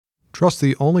Trust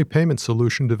the only payment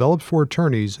solution developed for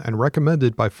attorneys and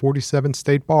recommended by 47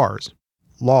 state bars.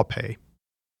 LawPay.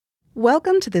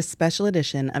 Welcome to this special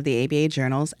edition of the ABA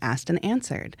Journal's Asked and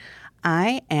Answered.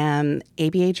 I am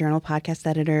ABA Journal podcast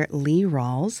editor Lee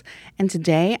Rawls, and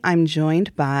today I'm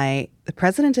joined by the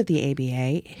president of the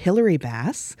ABA, Hillary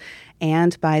Bass,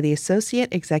 and by the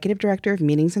associate executive director of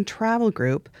Meetings and Travel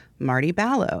Group, Marty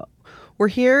Ballo. We're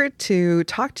here to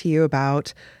talk to you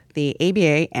about the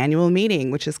ABA annual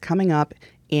meeting, which is coming up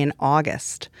in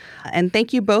August. And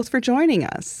thank you both for joining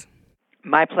us.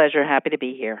 My pleasure. Happy to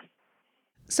be here.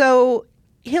 So,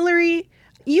 Hillary,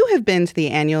 you have been to the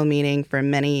annual meeting for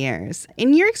many years.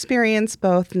 In your experience,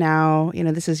 both now,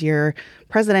 this is your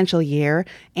presidential year,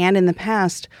 and in the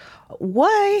past,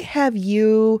 why have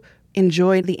you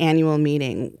enjoyed the annual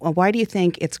meeting? Why do you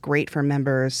think it's great for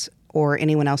members or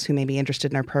anyone else who may be interested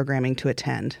in our programming to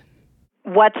attend?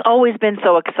 What's always been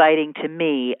so exciting to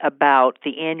me about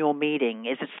the annual meeting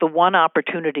is it's the one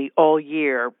opportunity all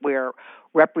year where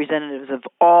representatives of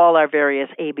all our various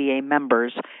ABA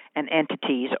members and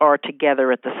entities are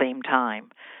together at the same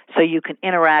time. So you can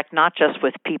interact not just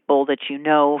with people that you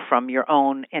know from your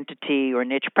own entity or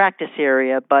niche practice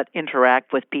area, but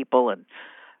interact with people and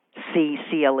see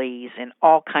CLEs in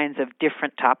all kinds of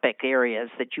different topic areas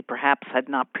that you perhaps had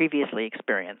not previously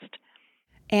experienced.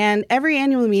 And every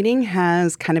annual meeting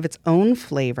has kind of its own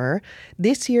flavor.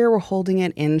 This year, we're holding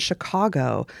it in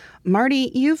Chicago.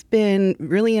 Marty, you've been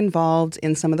really involved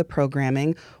in some of the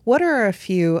programming. What are a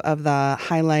few of the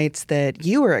highlights that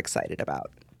you were excited about?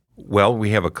 Well, we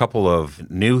have a couple of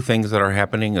new things that are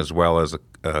happening, as well as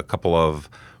a couple of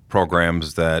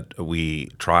programs that we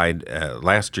tried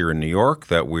last year in New York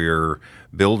that we're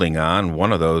building on.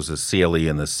 One of those is CLE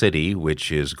in the City,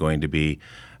 which is going to be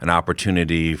an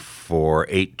opportunity for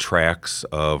 8 tracks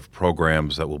of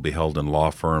programs that will be held in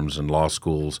law firms and law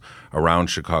schools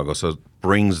around Chicago. So it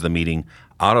brings the meeting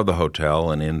out of the hotel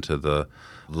and into the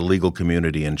legal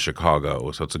community in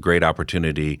Chicago. So it's a great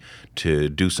opportunity to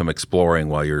do some exploring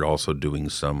while you're also doing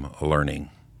some learning.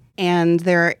 And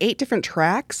there are 8 different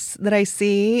tracks that I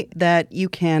see that you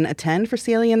can attend for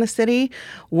CLE in the City.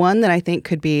 One that I think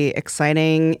could be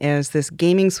exciting is this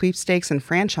gaming sweepstakes and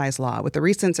franchise law. With the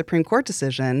recent Supreme Court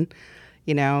decision,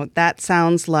 that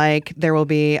sounds like there will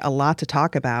be a lot to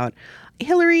talk about.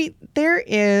 Hillary, there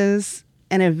is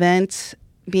an event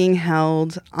being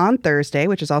held on Thursday,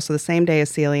 which is also the same day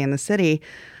as CLE in the City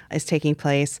is taking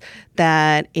place,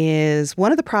 that is one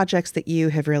of the projects that you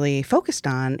have really focused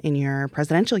on in your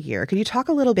presidential year. Could you talk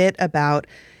a little bit about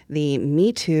the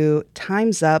Me Too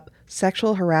Time's Up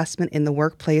Sexual Harassment in the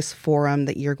Workplace Forum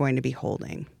that you're going to be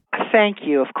holding? Thank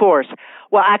you, of course.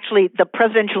 Well, actually, the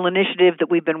presidential initiative that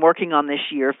we've been working on this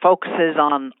year focuses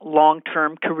on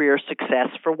long-term career success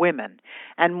for women.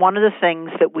 And one of the things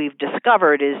that we've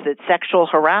discovered is that sexual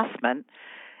harassment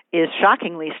is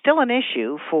shockingly still an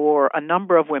issue for a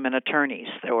number of women attorneys.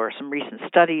 There were some recent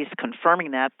studies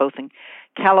confirming that, both in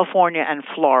California and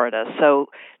Florida. So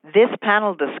this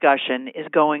panel discussion is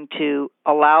going to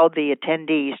allow the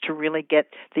attendees to really get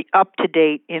the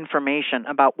up-to-date information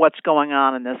about what's going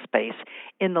on in this space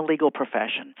in the legal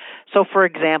profession. So, for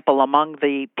example, among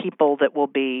the people that will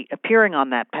be appearing on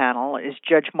that panel is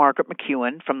Judge Margaret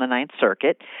McEwen from the Ninth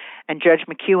Circuit. And Judge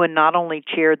McEwen not only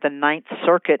chaired the Ninth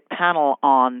Circuit panel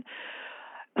on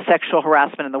sexual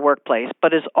harassment in the workplace,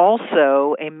 but is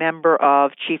also a member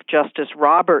of Chief Justice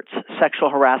Roberts' sexual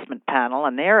harassment panel,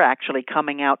 and they're actually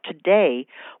coming out today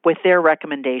with their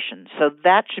recommendations. So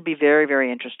that should be very,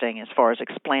 very interesting as far as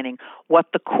explaining what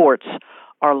the courts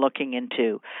are looking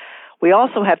into. We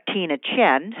also have Tina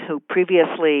Chen, who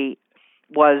previously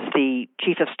was the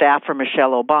Chief of Staff for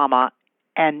Michelle Obama,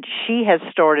 and she has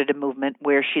started a movement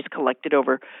where she's collected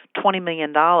over $20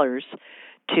 million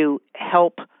to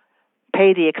help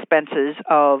pay the expenses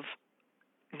of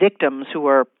victims who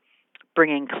are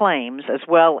bringing claims, as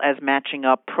well as matching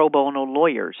up pro bono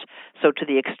lawyers. So to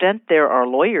the extent there are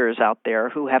lawyers out there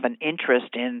who have an interest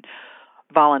in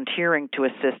volunteering to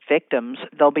assist victims,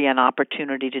 there'll be an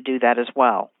opportunity to do that as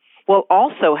well. We'll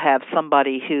also have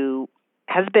somebody who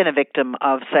has been a victim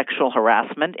of sexual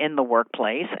harassment in the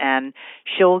workplace, and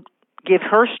she'll give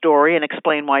her story and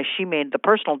explain why she made the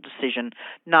personal decision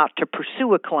not to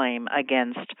pursue a claim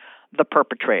against the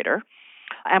perpetrator.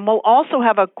 And we'll also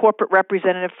have a corporate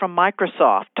representative from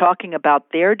Microsoft talking about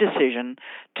their decision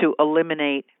to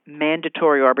eliminate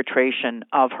mandatory arbitration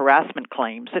of harassment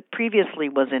claims that previously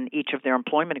was in each of their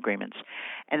employment agreements.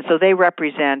 And so they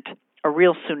represent a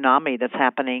real tsunami that's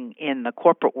happening in the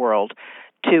corporate world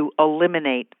to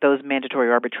eliminate those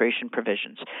mandatory arbitration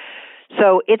provisions.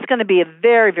 So it's going to be a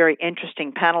very, very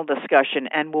interesting panel discussion,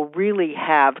 and we'll really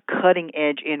have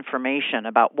cutting-edge information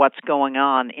about what's going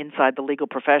on inside the legal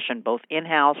profession, both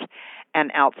in-house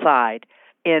and outside,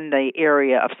 in the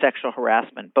area of sexual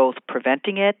harassment, both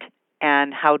preventing it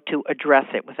and how to address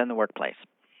it within the workplace.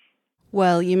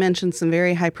 Well, you mentioned some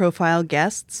very high-profile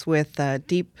guests with a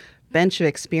deep bench of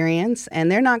experience,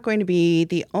 and they're not going to be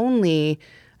the only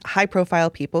high-profile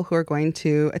people who are going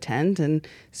to attend and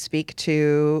speak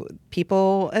to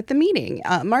people at the meeting.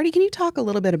 Marty, can you talk a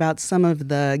little bit about some of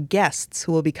the guests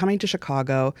who will be coming to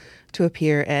Chicago to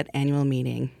appear at annual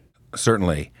meeting?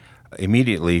 Certainly.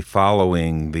 Immediately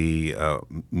following the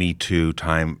Me Too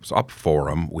Time's Up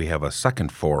forum, we have a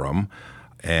second forum,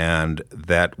 and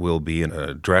that will be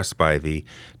addressed by the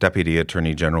Deputy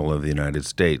Attorney General of the United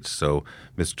States. So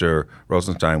Mr.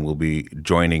 Rosenstein will be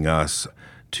joining us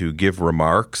to give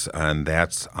remarks, and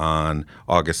that's on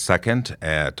August 2nd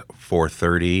at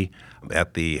 4:30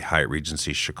 at the Hyatt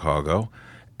Regency Chicago.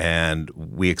 And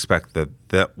we expect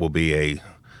that will be a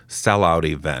sellout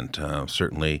event,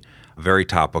 certainly very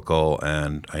topical,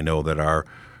 and I know that our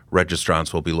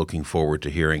registrants will be looking forward to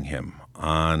hearing him.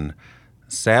 On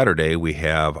Saturday, we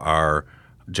have our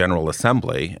General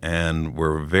Assembly, and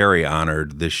we're very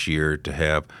honored this year to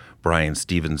have Brian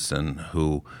Stevenson,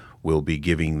 who will be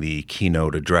giving the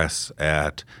keynote address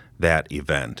at that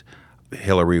event.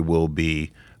 Hillary will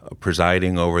be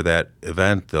presiding over that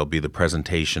event. There'll be the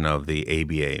presentation of the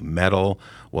ABA medal.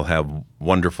 We'll have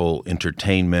wonderful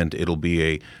entertainment. It'll be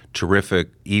a terrific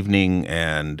evening,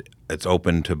 and it's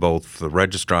open to both the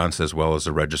registrants as well as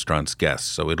the registrants' guests.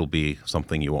 So it'll be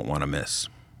something you won't want to miss.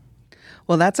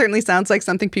 Well, that certainly sounds like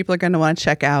something people are going to want to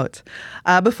check out.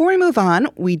 Before we move on,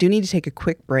 we do need to take a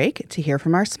quick break to hear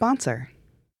from our sponsor.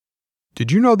 Did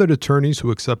you know that attorneys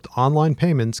who accept online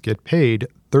payments get paid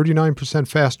 39%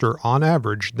 faster on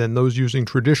average than those using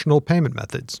traditional payment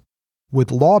methods? With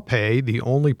LawPay, the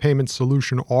only payment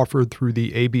solution offered through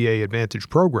the ABA Advantage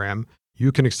program,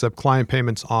 you can accept client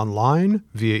payments online,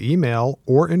 via email,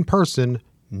 or in person,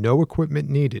 no equipment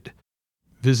needed.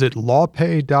 Visit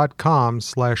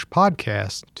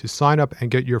lawpay.com/podcast to sign up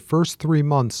and get your first 3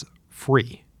 months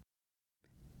free.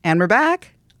 And we're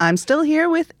back. I'm still here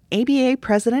with ABA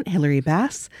President Hillary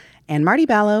Bass and Marty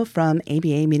Ballo from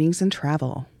ABA Meetings and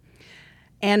Travel.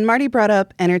 And Marty brought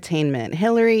up entertainment.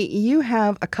 Hillary, you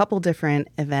have a couple different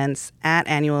events at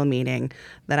annual meeting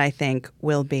that I think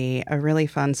will be a really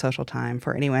fun social time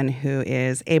for anyone who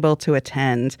is able to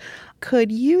attend.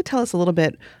 Could you tell us a little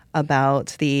bit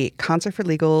about the Concert for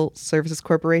Legal Services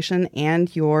Corporation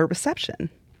and your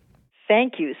reception?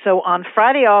 Thank you. So on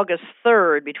Friday, August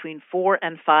 3rd, between 4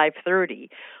 and 5:30,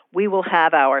 we will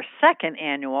have our second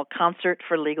annual Concert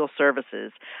for Legal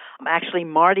Services. Actually,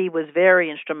 Marty was very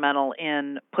instrumental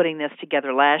in putting this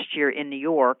together last year in New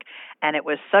York, and it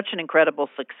was such an incredible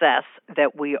success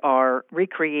that we are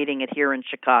recreating it here in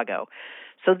Chicago.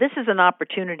 So this is an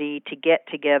opportunity to get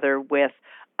together with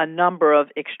a number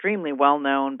of extremely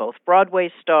well-known, both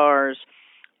Broadway stars,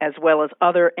 as well as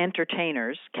other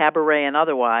entertainers, cabaret and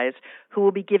otherwise, who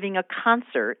will be giving a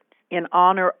concert in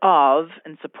honor of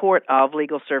and support of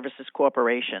Legal Services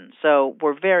Corporation. So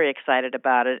we're very excited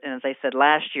about it. And as I said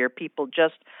last year, people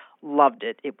just loved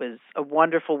it. It was a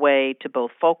wonderful way to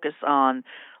both focus on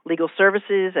legal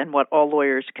services and what all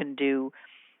lawyers can do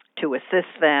to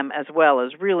assist them, as well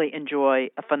as really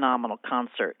enjoy a phenomenal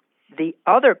concert. The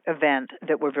other event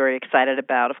that we're very excited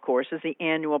about, of course, is the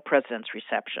annual President's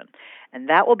Reception. And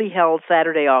that will be held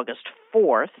Saturday, August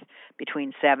 4th,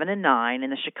 between 7 and 9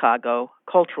 in the Chicago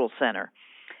Cultural Center.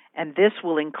 And this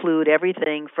will include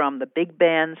everything from the big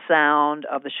band sound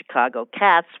of the Chicago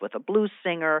Cats with a blues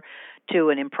singer to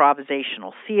an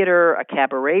improvisational theater, a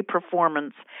cabaret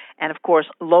performance, and, of course,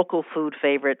 local food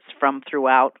favorites from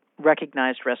throughout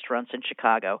recognized restaurants in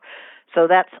Chicago. So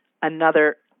that's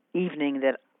another evening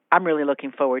that I'm really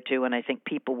looking forward to, and I think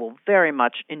people will very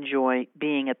much enjoy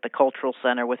being at the Cultural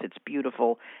Center with its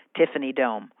beautiful Tiffany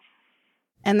Dome.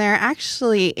 And there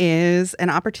actually is an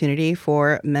opportunity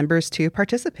for members to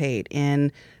participate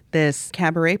in this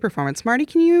cabaret performance. Marty,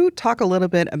 can you talk a little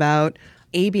bit about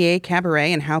ABA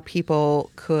Cabaret and how people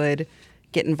could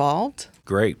get involved?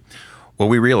 Great. Well,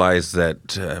 we realize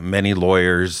that many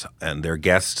lawyers and their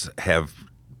guests have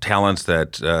talents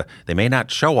that they may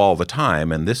not show all the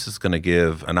time, and this is going to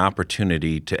give an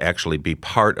opportunity to actually be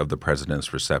part of the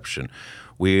President's Reception.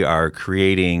 We are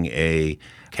creating a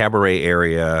cabaret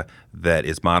area that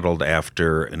is modeled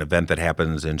after an event that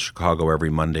happens in Chicago every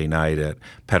Monday night at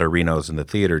Pettorino's in the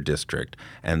Theater District.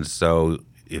 And so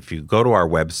if you go to our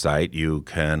website, you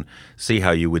can see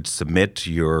how you would submit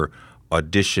your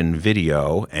audition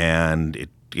video, and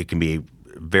it can be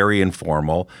very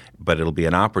informal, but it'll be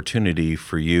an opportunity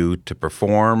for you to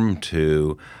perform,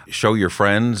 to show your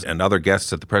friends and other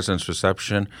guests at the President's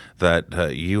reception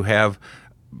that you have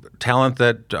talent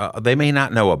that they may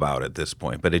not know about at this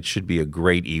point, but it should be a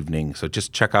great evening. So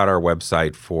just check out our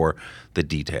website for the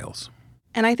details.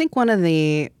 And I think one of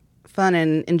the fun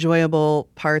and enjoyable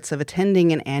parts of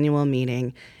attending an annual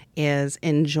meeting is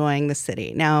enjoying the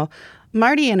city. Now,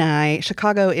 Marty and I,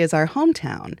 Chicago is our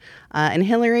hometown. And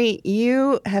Hillary,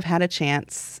 you have had a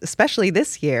chance, especially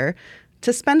this year,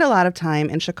 to spend a lot of time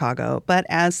in Chicago, but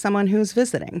as someone who's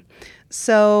visiting.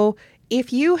 So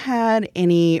if you had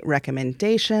any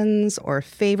recommendations or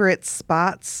favorite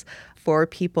spots for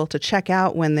people to check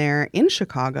out when they're in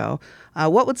Chicago,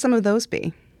 what would some of those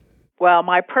be? Well,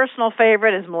 my personal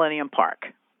favorite is Millennium Park.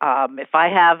 If I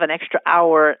have an extra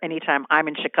hour anytime I'm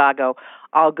in Chicago,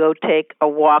 I'll go take a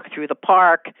walk through the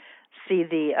park, see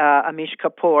the Amish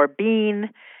Kapoor bean,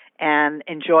 and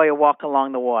enjoy a walk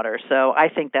along the water. So I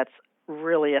think that's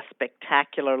really a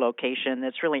spectacular location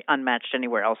that's really unmatched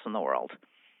anywhere else in the world.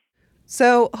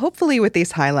 So hopefully with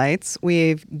these highlights,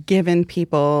 we've given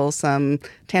people some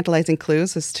tantalizing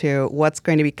clues as to what's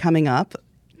going to be coming up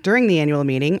during the annual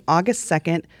meeting, August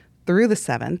 2nd through the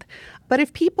 7th. But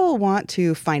if people want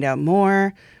to find out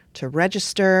more, to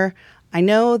register, I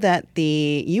know that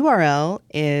the URL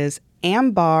is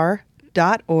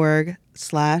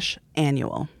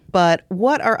ambar.org/annual. But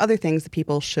what are other things that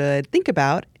people should think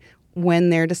about when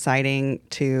they're deciding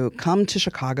to come to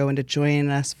Chicago and to join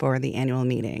us for the annual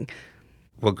meeting?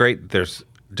 Well, great. There's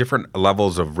different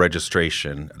levels of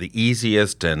registration. The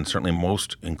easiest and certainly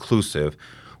most inclusive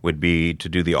would be to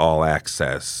do the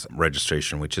all-access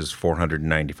registration, which is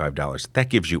 $495. That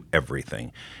gives you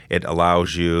everything. It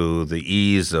allows you the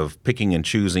ease of picking and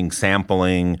choosing,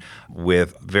 sampling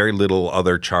with very little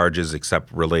other charges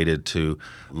except related to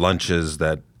lunches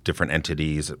that different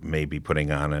entities may be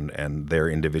putting on and their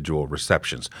individual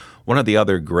receptions. One of the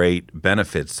other great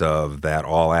benefits of that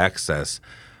all-access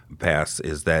pass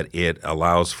is that it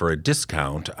allows for a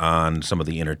discount on some of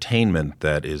the entertainment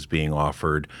that is being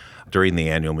offered during the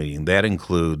annual meeting. That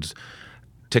includes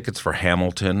tickets for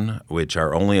Hamilton, which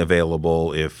are only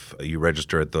available if you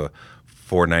register at the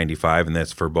 $495, and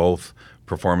that's for both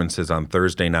performances on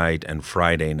Thursday night and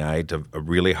Friday night, a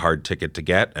really hard ticket to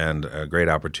get and a great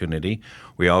opportunity.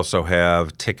 We also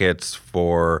have tickets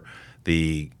for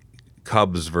the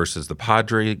Cubs versus the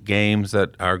Padres games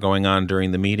that are going on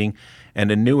during the meeting, and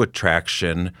a new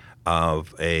attraction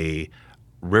of a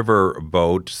river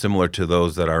boat similar to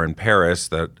those that are in Paris,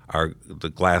 that are the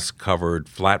glass-covered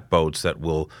flatboats that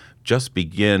will just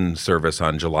begin service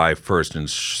on July 1st and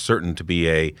certain to be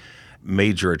a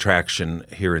major attraction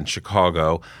here in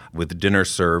Chicago. With dinner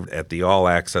served at the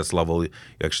all-access level, you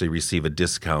actually receive a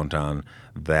discount on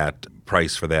that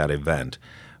price for that event.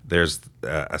 There's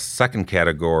a second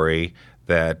category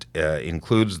that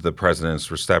includes the President's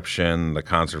reception, the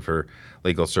Concert for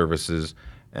Legal Services,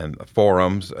 and the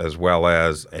forums, as well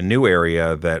as a new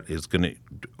area that is going to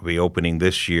be opening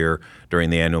this year during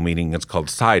the annual meeting. It's called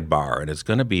Sidebar, and it's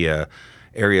going to be a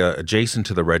area adjacent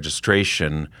to the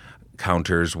registration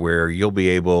counters where you'll be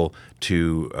able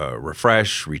to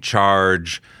refresh,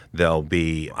 recharge. There'll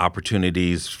be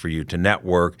opportunities for you to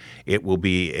network. It will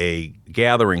be a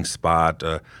gathering spot,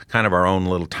 kind of our own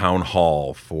little town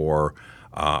hall for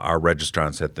our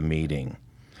registrants at the meeting.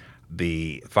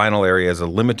 The final area is a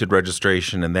limited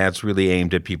registration, and that's really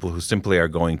aimed at people who simply are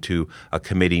going to a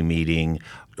committee meeting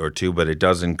or two, but it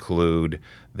does include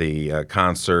the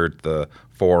concert, the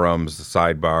forums, the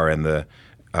sidebar, and the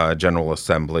General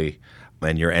Assembly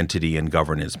and your entity and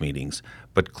governance meetings.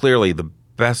 But clearly the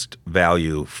best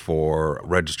value for a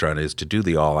registrant is to do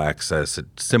the all-access.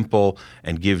 It's simple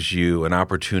and gives you an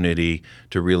opportunity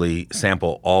to really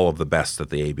sample all of the best that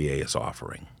the ABA is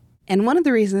offering. And one of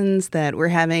the reasons that we're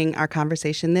having our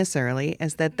conversation this early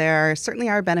is that there certainly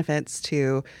are benefits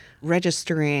to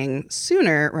registering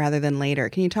sooner rather than later.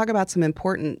 Can you talk about some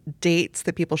important dates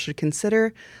that people should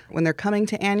consider when they're coming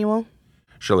to annual?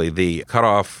 Surely. The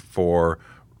cutoff for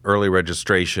early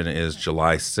registration is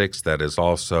July 6th. That is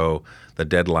also the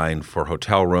deadline for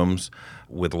hotel rooms.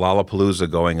 With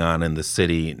Lollapalooza going on in the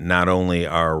city, not only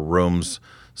are rooms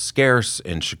scarce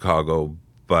in Chicago,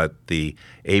 but the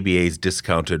ABA's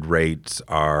discounted rates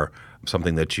are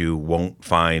something that you won't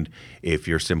find if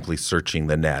you're simply searching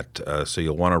the net. So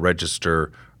you'll want to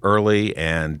register early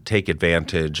and take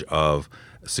advantage of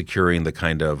securing the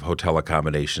kind of hotel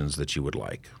accommodations that you would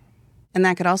like. And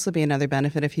that could also be another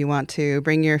benefit if you want to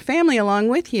bring your family along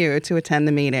with you to attend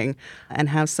the meeting and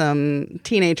have some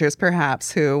teenagers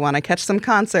perhaps who want to catch some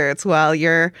concerts while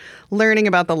you're learning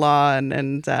about the law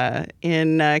and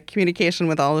in communication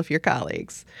with all of your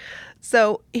colleagues.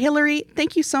 So, Hillary,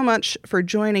 thank you so much for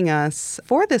joining us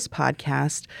for this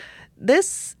podcast.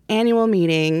 This annual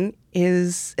meeting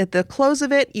is, at the close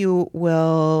of it, you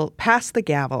will pass the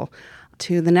gavel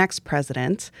to the next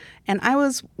president. And I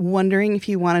was wondering if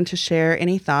you wanted to share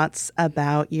any thoughts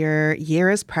about your year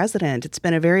as president. It's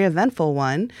been a very eventful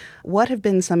one. What have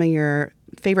been some of your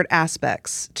favorite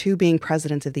aspects to being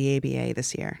president of the ABA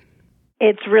this year?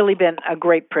 It's really been a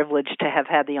great privilege to have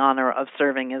had the honor of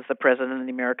serving as the president of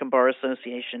the American Bar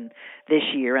Association this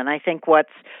year. And I think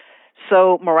what's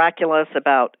so miraculous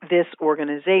about this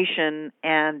organization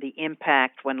and the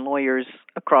impact when lawyers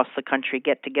across the country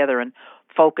get together and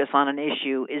focus on an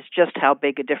issue is just how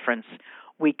big a difference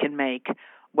we can make,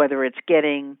 whether it's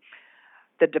getting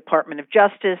the Department of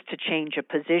Justice to change a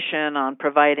position on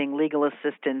providing legal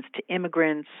assistance to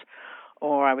immigrants,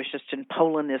 or I was just in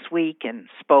Poland this week and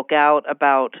spoke out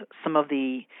about some of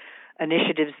the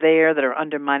initiatives there that are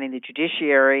undermining the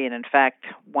judiciary. And in fact,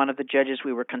 one of the judges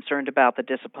we were concerned about, the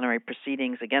disciplinary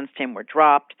proceedings against him, were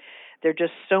dropped. There are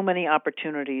just so many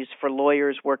opportunities for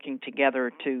lawyers working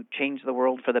together to change the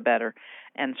world for the better.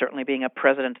 And certainly being a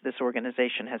president of this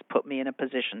organization has put me in a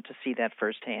position to see that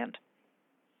firsthand.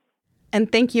 And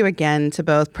thank you again to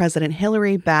both President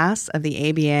Hillary Bass of the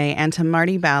ABA and to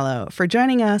Marty Ballo for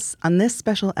joining us on this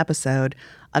special episode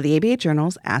of the ABA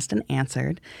Journal's Asked and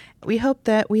Answered. We hope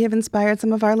that we have inspired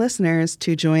some of our listeners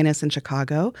to join us in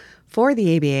Chicago for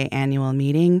the ABA annual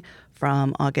meeting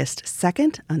from August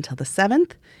 2nd until the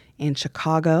 7th in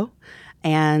Chicago.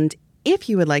 And if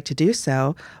you would like to do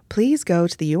so, please go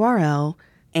to the URL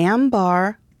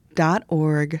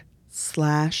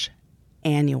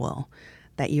ambar.org/annual.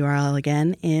 That URL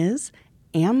again is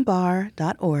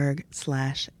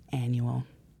ambar.org/annual.